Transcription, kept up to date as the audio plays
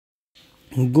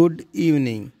Good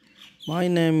evening. My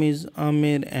name is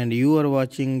Amir and you are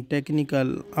watching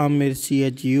Technical Amir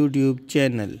CH YouTube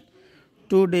channel.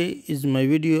 Today is my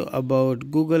video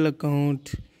about Google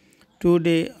account.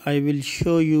 Today I will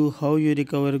show you how you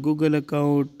recover Google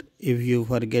account if you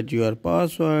forget your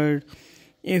password.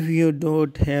 If you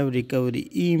don't have recovery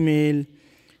email,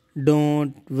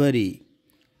 don't worry.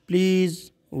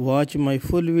 Please watch my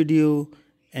full video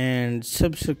and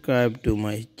subscribe to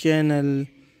my channel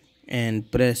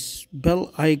and press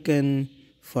bell icon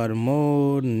for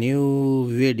more new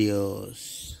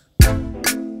videos.